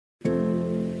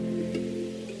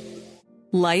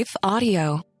Life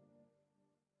Audio.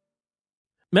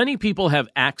 Many people have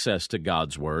access to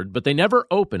God's Word, but they never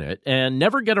open it and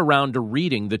never get around to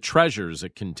reading the treasures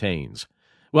it contains.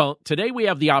 Well, today we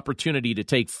have the opportunity to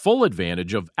take full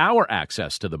advantage of our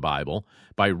access to the Bible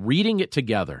by reading it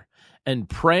together and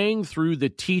praying through the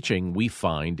teaching we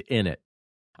find in it.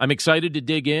 I'm excited to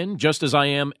dig in, just as I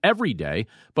am every day,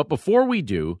 but before we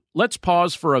do, let's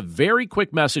pause for a very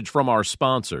quick message from our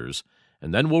sponsors,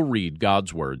 and then we'll read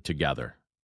God's Word together.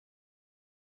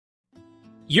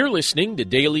 You're listening to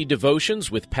Daily Devotions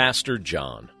with Pastor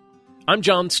John. I'm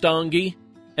John Stange,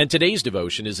 and today's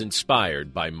devotion is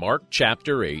inspired by Mark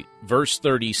chapter 8, verse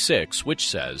 36, which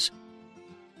says,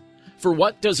 "For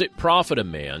what does it profit a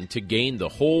man to gain the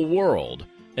whole world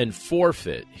and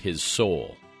forfeit his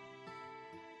soul?"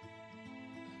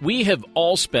 We have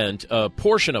all spent a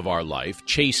portion of our life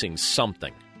chasing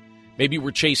something. Maybe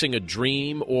we're chasing a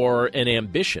dream or an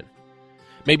ambition.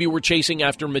 Maybe we're chasing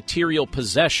after material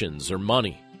possessions or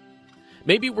money.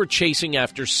 Maybe we're chasing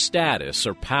after status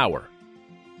or power.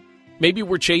 Maybe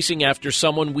we're chasing after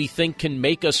someone we think can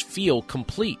make us feel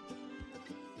complete.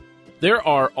 There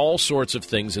are all sorts of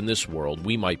things in this world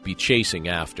we might be chasing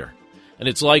after, and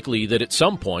it's likely that at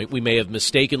some point we may have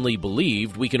mistakenly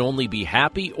believed we can only be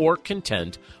happy or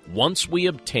content once we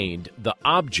obtained the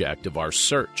object of our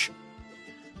search.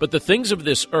 But the things of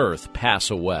this earth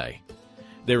pass away.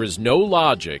 There is no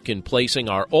logic in placing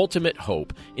our ultimate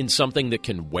hope in something that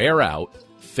can wear out,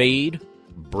 fade,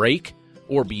 break,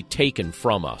 or be taken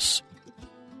from us.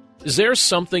 Is there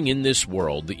something in this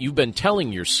world that you've been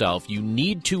telling yourself you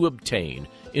need to obtain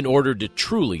in order to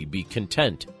truly be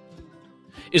content?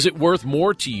 Is it worth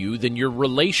more to you than your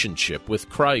relationship with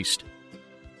Christ?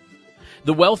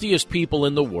 The wealthiest people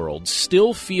in the world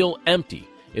still feel empty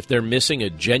if they're missing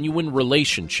a genuine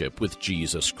relationship with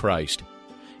Jesus Christ.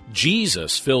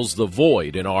 Jesus fills the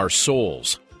void in our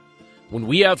souls. When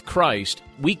we have Christ,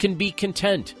 we can be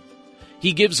content.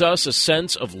 He gives us a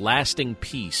sense of lasting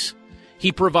peace.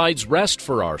 He provides rest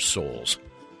for our souls.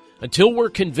 Until we're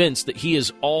convinced that He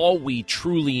is all we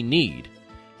truly need,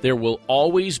 there will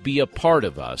always be a part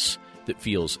of us that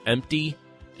feels empty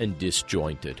and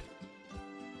disjointed.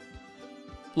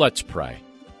 Let's pray.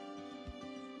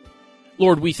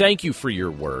 Lord, we thank You for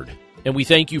Your Word. And we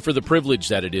thank You for the privilege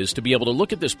that it is to be able to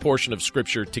look at this portion of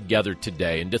Scripture together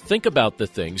today and to think about the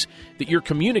things that You're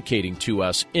communicating to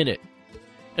us in it.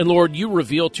 And Lord, You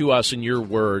reveal to us in Your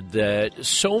Word that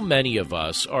so many of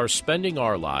us are spending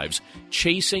our lives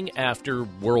chasing after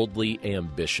worldly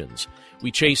ambitions. We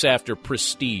chase after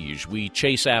prestige. We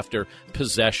chase after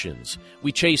possessions.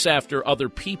 We chase after other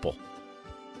people.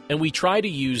 And we try to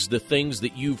use the things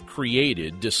that You've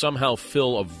created to somehow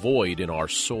fill a void in our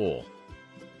soul.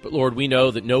 But Lord, we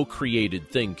know that no created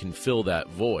thing can fill that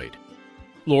void.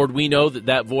 Lord, we know that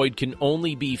that void can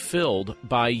only be filled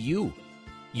by You.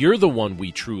 You're the one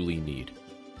we truly need.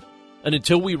 And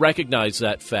until we recognize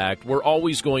that fact, we're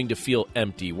always going to feel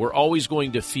empty. We're always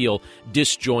going to feel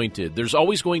disjointed. There's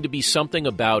always going to be something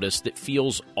about us that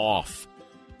feels off.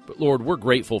 But Lord, we're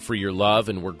grateful for Your love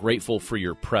and we're grateful for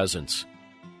Your presence.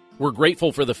 We're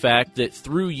grateful for the fact that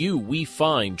through You we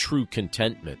find true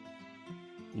contentment.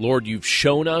 Lord, You've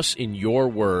shown us in Your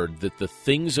Word that the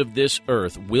things of this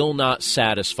earth will not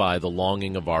satisfy the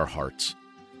longing of our hearts.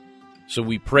 So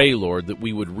we pray, Lord, that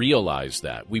we would realize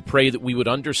that. We pray that we would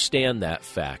understand that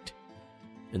fact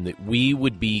and that we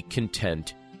would be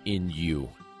content in You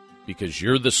because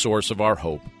You're the source of our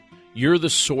hope. You're the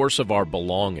source of our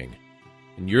belonging,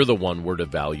 and You're the one we're to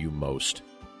value most.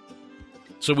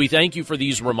 So we thank You for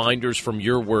these reminders from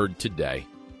Your Word today.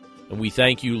 And we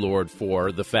thank You, Lord,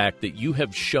 for the fact that You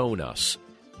have shown us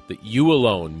that You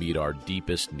alone meet our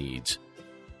deepest needs.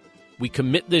 We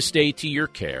commit this day to Your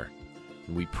care,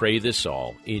 and we pray this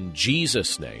all in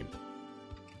Jesus' name.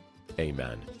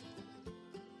 Amen.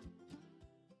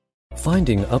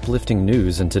 Finding uplifting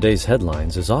news in today's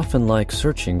headlines is often like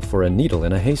searching for a needle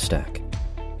in a haystack.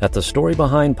 At the Story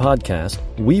Behind podcast,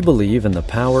 we believe in the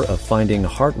power of finding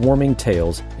heartwarming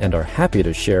tales and are happy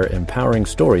to share empowering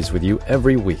stories with you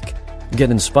every week.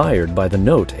 Get inspired by the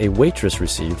note a waitress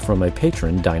received from a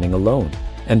patron dining alone,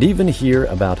 and even hear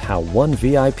about how one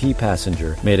VIP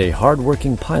passenger made a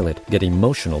hardworking pilot get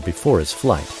emotional before his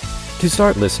flight. To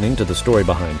start listening to the Story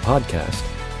Behind podcast,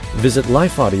 visit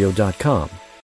lifeaudio.com